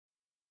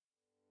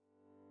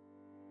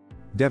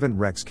Devon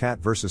Rex Cat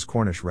vs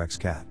Cornish Rex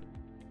Cat.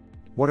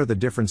 What are the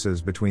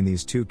differences between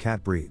these two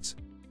cat breeds?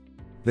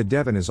 The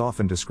Devon is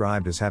often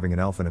described as having an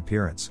elfin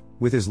appearance,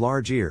 with his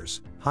large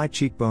ears, high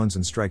cheekbones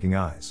and striking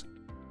eyes.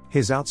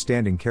 His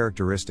outstanding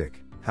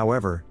characteristic,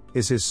 however,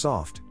 is his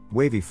soft,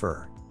 wavy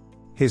fur.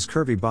 His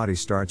curvy body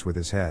starts with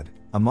his head,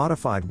 a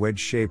modified wedge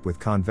shape with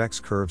convex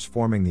curves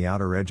forming the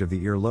outer edge of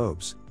the ear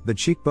lobes, the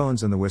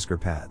cheekbones and the whisker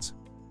pads.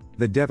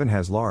 The Devon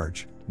has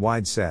large,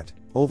 wide-set,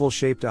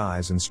 oval-shaped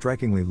eyes and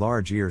strikingly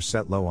large ears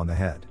set low on the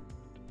head.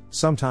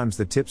 Sometimes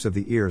the tips of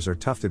the ears are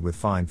tufted with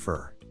fine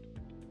fur.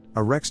 A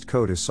Rexed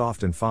coat is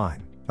soft and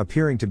fine,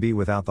 appearing to be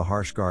without the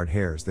harsh guard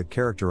hairs that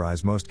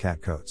characterize most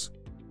cat coats.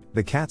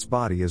 The cat's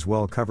body is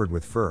well covered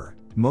with fur,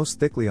 most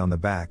thickly on the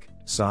back,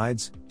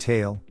 sides,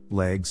 tail,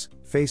 legs,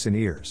 face and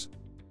ears.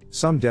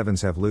 Some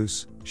Devons have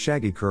loose,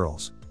 shaggy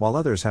curls, while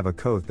others have a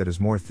coat that is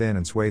more thin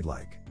and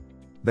suede-like.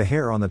 The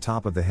hair on the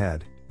top of the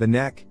head, the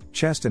neck,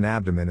 chest and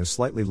abdomen is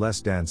slightly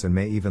less dense and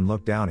may even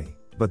look downy,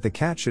 but the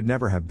cat should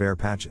never have bare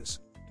patches.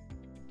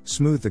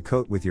 Smooth the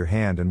coat with your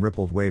hand and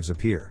rippled waves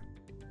appear.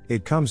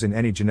 It comes in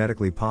any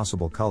genetically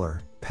possible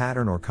color,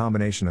 pattern or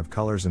combination of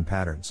colors and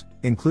patterns,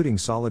 including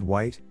solid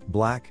white,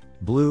 black,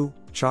 blue,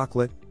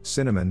 chocolate,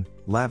 cinnamon,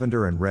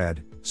 lavender and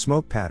red,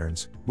 smoke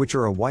patterns, which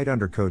are a white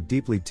undercoat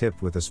deeply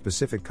tipped with a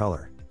specific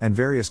color, and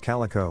various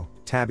calico,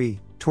 tabby,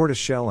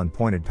 tortoiseshell and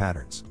pointed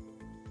patterns.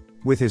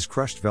 With his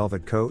crushed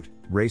velvet coat,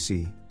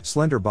 racy,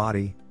 slender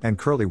body, and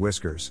curly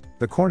whiskers,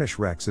 the Cornish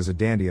Rex is a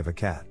dandy of a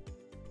cat.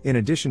 In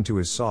addition to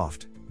his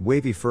soft,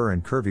 wavy fur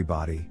and curvy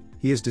body,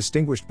 he is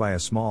distinguished by a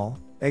small,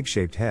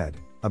 egg-shaped head,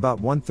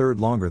 about 1/3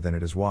 longer than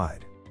it is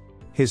wide.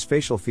 His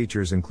facial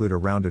features include a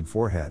rounded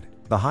forehead,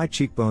 the high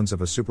cheekbones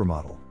of a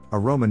supermodel, a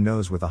Roman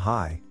nose with a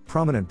high,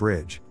 prominent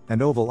bridge,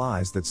 and oval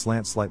eyes that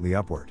slant slightly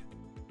upward.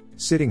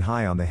 Sitting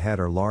high on the head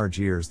are large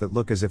ears that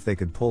look as if they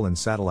could pull in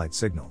satellite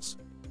signals.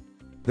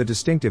 The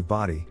distinctive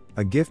body,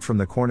 a gift from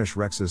the Cornish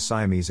Rex's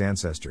Siamese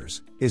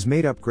ancestors, is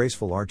made up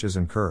graceful arches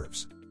and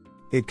curves.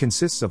 It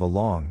consists of a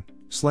long,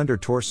 slender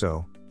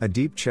torso, a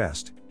deep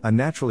chest, a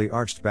naturally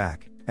arched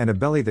back, and a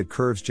belly that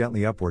curves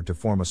gently upward to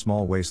form a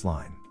small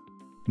waistline.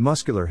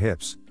 Muscular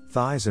hips,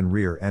 thighs and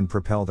rear end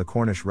propel the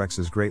Cornish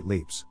Rex's great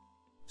leaps.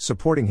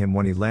 Supporting him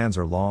when he lands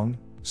are long,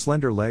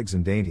 slender legs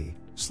and dainty,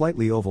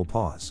 slightly oval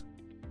paws.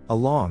 A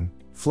long,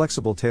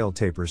 flexible tail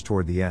tapers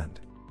toward the end.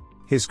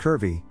 His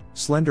curvy,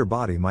 slender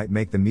body might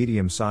make the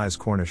medium-sized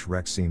Cornish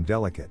Rex seem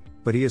delicate,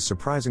 but he is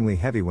surprisingly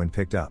heavy when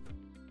picked up.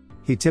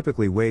 He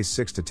typically weighs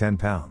 6 to 10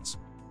 pounds.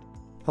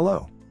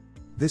 Hello.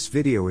 This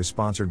video is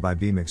sponsored by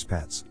BMX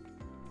Pets.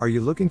 Are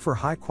you looking for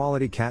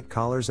high-quality cat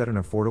collars at an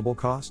affordable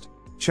cost?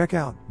 Check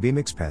out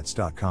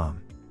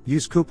bmxpets.com.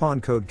 Use coupon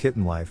code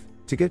KittenLife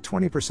to get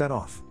 20%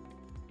 off.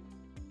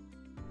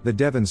 The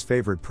Devon's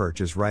favorite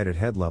perch is right at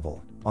head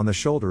level, on the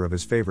shoulder of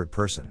his favorite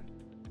person.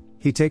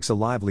 He takes a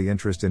lively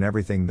interest in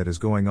everything that is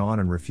going on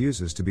and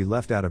refuses to be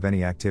left out of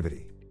any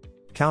activity.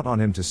 Count on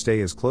him to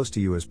stay as close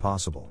to you as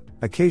possible,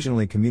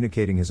 occasionally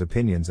communicating his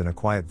opinions in a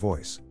quiet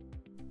voice.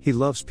 He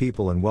loves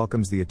people and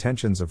welcomes the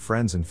attentions of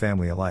friends and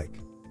family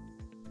alike.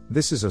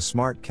 This is a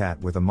smart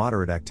cat with a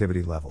moderate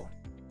activity level.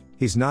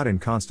 He's not in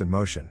constant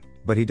motion,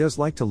 but he does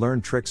like to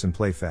learn tricks and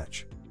play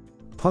fetch.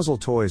 Puzzle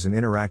toys and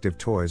interactive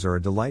toys are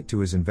a delight to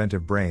his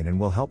inventive brain and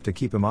will help to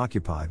keep him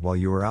occupied while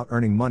you are out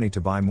earning money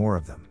to buy more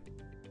of them.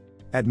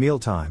 At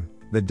mealtime,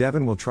 the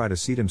Devon will try to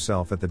seat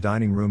himself at the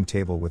dining room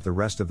table with the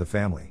rest of the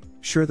family,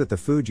 sure that the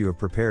food you have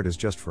prepared is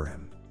just for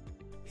him.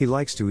 He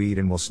likes to eat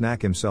and will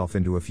snack himself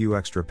into a few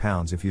extra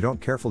pounds if you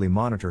don't carefully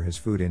monitor his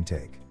food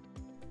intake.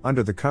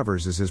 Under the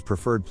covers is his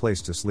preferred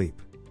place to sleep.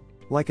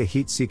 Like a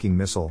heat-seeking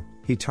missile,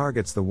 he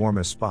targets the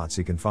warmest spots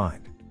he can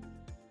find.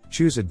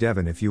 Choose a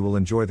Devon if you will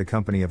enjoy the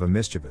company of a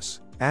mischievous,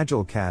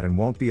 agile cat and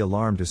won't be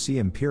alarmed to see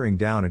him peering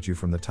down at you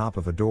from the top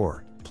of a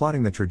door,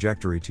 plotting the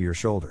trajectory to your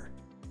shoulder.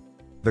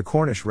 The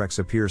Cornish Rex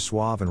appears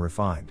suave and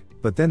refined,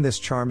 but then this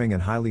charming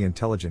and highly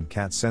intelligent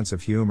cat's sense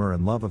of humor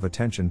and love of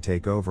attention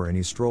take over and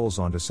he strolls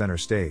onto center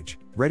stage,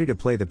 ready to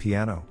play the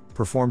piano,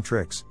 perform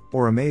tricks,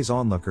 or amaze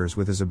onlookers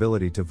with his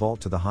ability to vault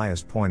to the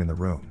highest point in the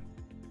room.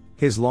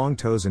 His long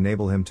toes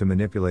enable him to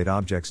manipulate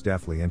objects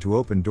deftly and to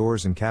open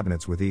doors and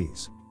cabinets with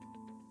ease.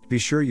 Be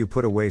sure you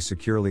put away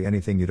securely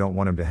anything you don't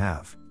want him to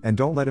have, and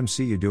don't let him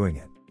see you doing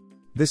it.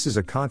 This is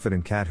a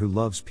confident cat who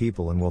loves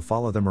people and will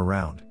follow them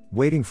around,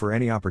 waiting for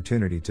any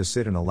opportunity to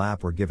sit in a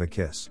lap or give a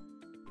kiss.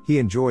 He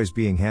enjoys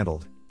being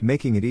handled,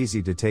 making it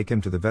easy to take him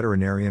to the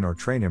veterinarian or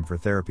train him for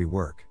therapy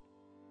work.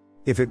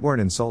 If it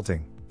weren't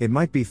insulting, it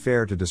might be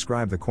fair to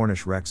describe the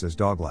Cornish Rex as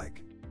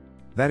dog-like.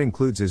 That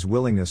includes his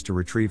willingness to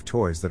retrieve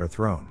toys that are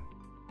thrown.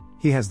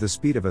 He has the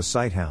speed of a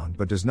sighthound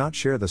but does not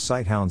share the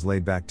sighthound's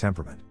laid-back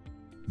temperament.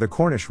 The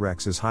Cornish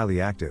Rex is highly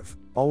active,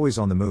 always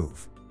on the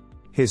move.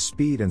 His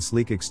speed and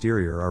sleek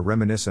exterior are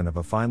reminiscent of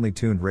a finely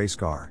tuned race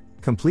car,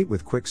 complete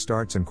with quick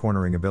starts and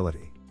cornering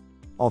ability.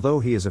 Although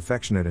he is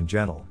affectionate and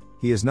gentle,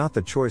 he is not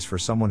the choice for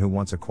someone who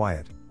wants a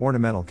quiet,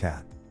 ornamental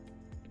cat.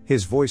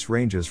 His voice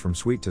ranges from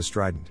sweet to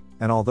strident,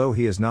 and although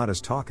he is not as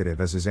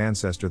talkative as his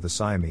ancestor the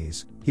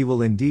Siamese, he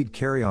will indeed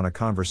carry on a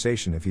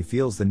conversation if he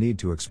feels the need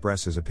to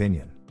express his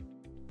opinion.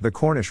 The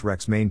Cornish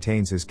Rex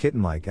maintains his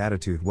kitten-like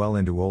attitude well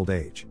into old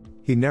age.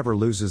 He never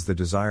loses the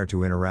desire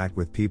to interact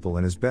with people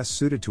and is best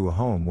suited to a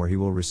home where he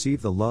will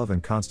receive the love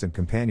and constant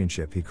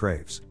companionship he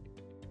craves.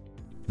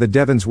 The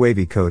Devon's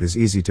wavy coat is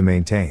easy to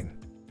maintain.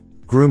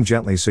 Groom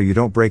gently so you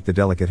don't break the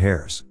delicate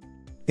hairs.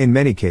 In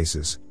many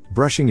cases,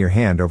 brushing your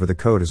hand over the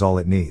coat is all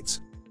it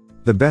needs.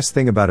 The best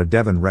thing about a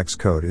Devon Rex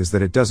coat is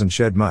that it doesn't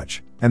shed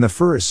much, and the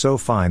fur is so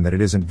fine that it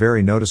isn't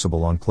very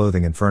noticeable on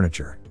clothing and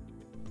furniture.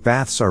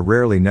 Baths are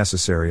rarely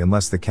necessary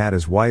unless the cat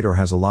is white or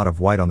has a lot of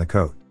white on the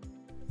coat.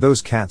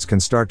 Those cats can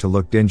start to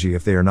look dingy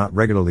if they are not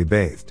regularly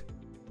bathed.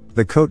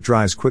 The coat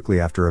dries quickly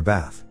after a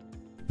bath.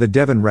 The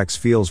Devon Rex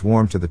feels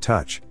warm to the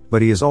touch,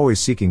 but he is always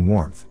seeking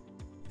warmth.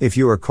 If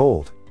you are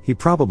cold, he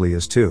probably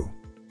is too.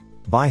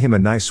 Buy him a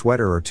nice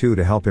sweater or two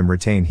to help him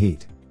retain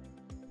heat.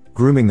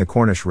 Grooming the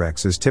Cornish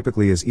Rex is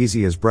typically as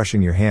easy as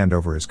brushing your hand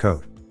over his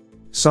coat.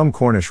 Some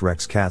Cornish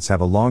Rex cats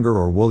have a longer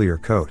or woollier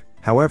coat,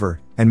 however,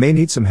 and may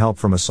need some help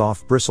from a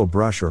soft bristle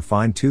brush or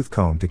fine tooth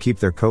comb to keep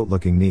their coat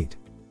looking neat.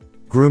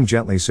 Groom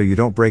gently so you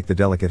don't break the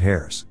delicate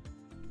hairs.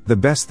 The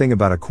best thing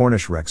about a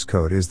Cornish Rex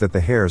coat is that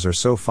the hairs are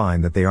so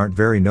fine that they aren't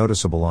very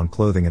noticeable on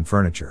clothing and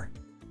furniture.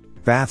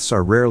 Baths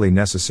are rarely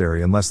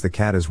necessary unless the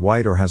cat is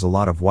white or has a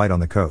lot of white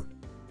on the coat.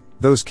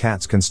 Those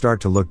cats can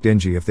start to look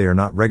dingy if they are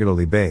not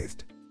regularly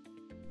bathed.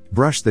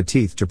 Brush the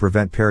teeth to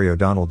prevent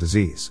periodontal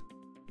disease.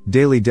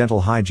 Daily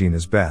dental hygiene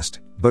is best,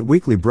 but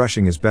weekly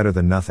brushing is better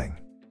than nothing.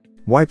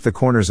 Wipe the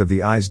corners of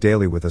the eyes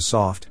daily with a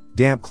soft,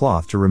 damp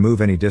cloth to remove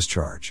any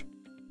discharge.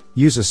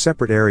 Use a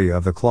separate area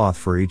of the cloth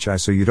for each eye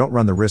so you don't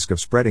run the risk of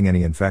spreading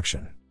any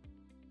infection.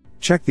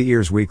 Check the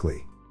ears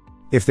weekly.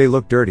 If they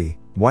look dirty,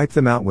 wipe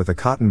them out with a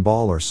cotton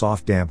ball or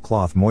soft damp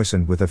cloth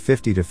moistened with a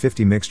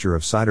 50-50 mixture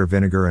of cider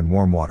vinegar and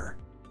warm water.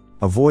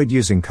 Avoid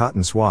using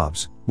cotton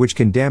swabs, which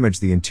can damage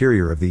the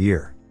interior of the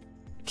ear.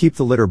 Keep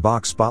the litter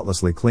box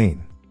spotlessly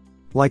clean.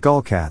 Like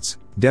all cats,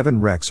 Devon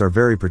Rex are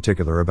very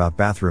particular about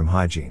bathroom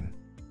hygiene.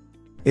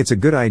 It's a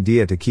good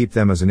idea to keep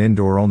them as an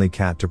indoor-only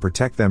cat to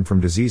protect them from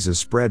diseases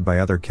spread by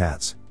other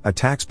cats,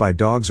 attacks by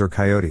dogs or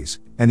coyotes,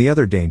 and the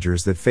other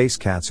dangers that face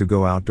cats who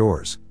go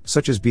outdoors,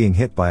 such as being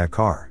hit by a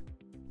car.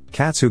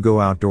 Cats who go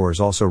outdoors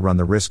also run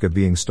the risk of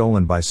being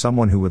stolen by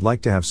someone who would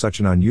like to have such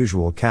an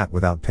unusual cat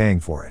without paying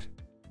for it.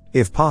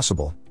 If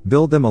possible,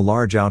 build them a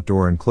large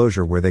outdoor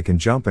enclosure where they can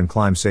jump and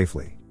climb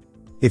safely.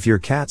 If your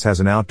cat has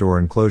an outdoor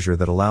enclosure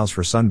that allows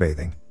for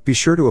sunbathing, be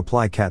sure to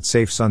apply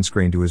cat-safe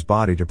sunscreen to his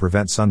body to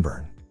prevent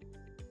sunburn.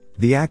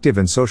 The active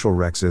and social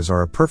Rexes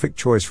are a perfect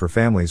choice for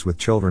families with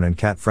children and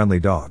cat-friendly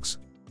dogs.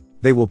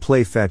 They will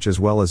play fetch as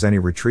well as any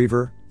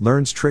retriever,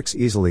 learns tricks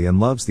easily and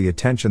loves the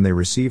attention they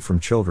receive from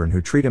children who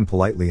treat him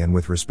politely and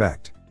with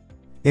respect.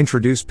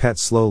 Introduce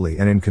pets slowly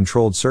and in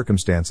controlled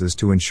circumstances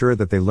to ensure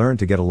that they learn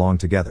to get along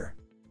together.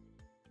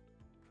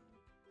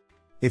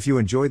 If you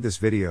enjoyed this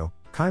video,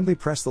 kindly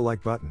press the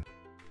like button.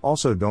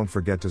 Also, don't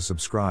forget to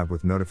subscribe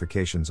with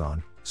notifications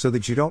on, so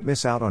that you don't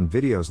miss out on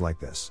videos like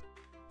this.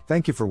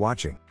 Thank you for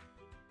watching.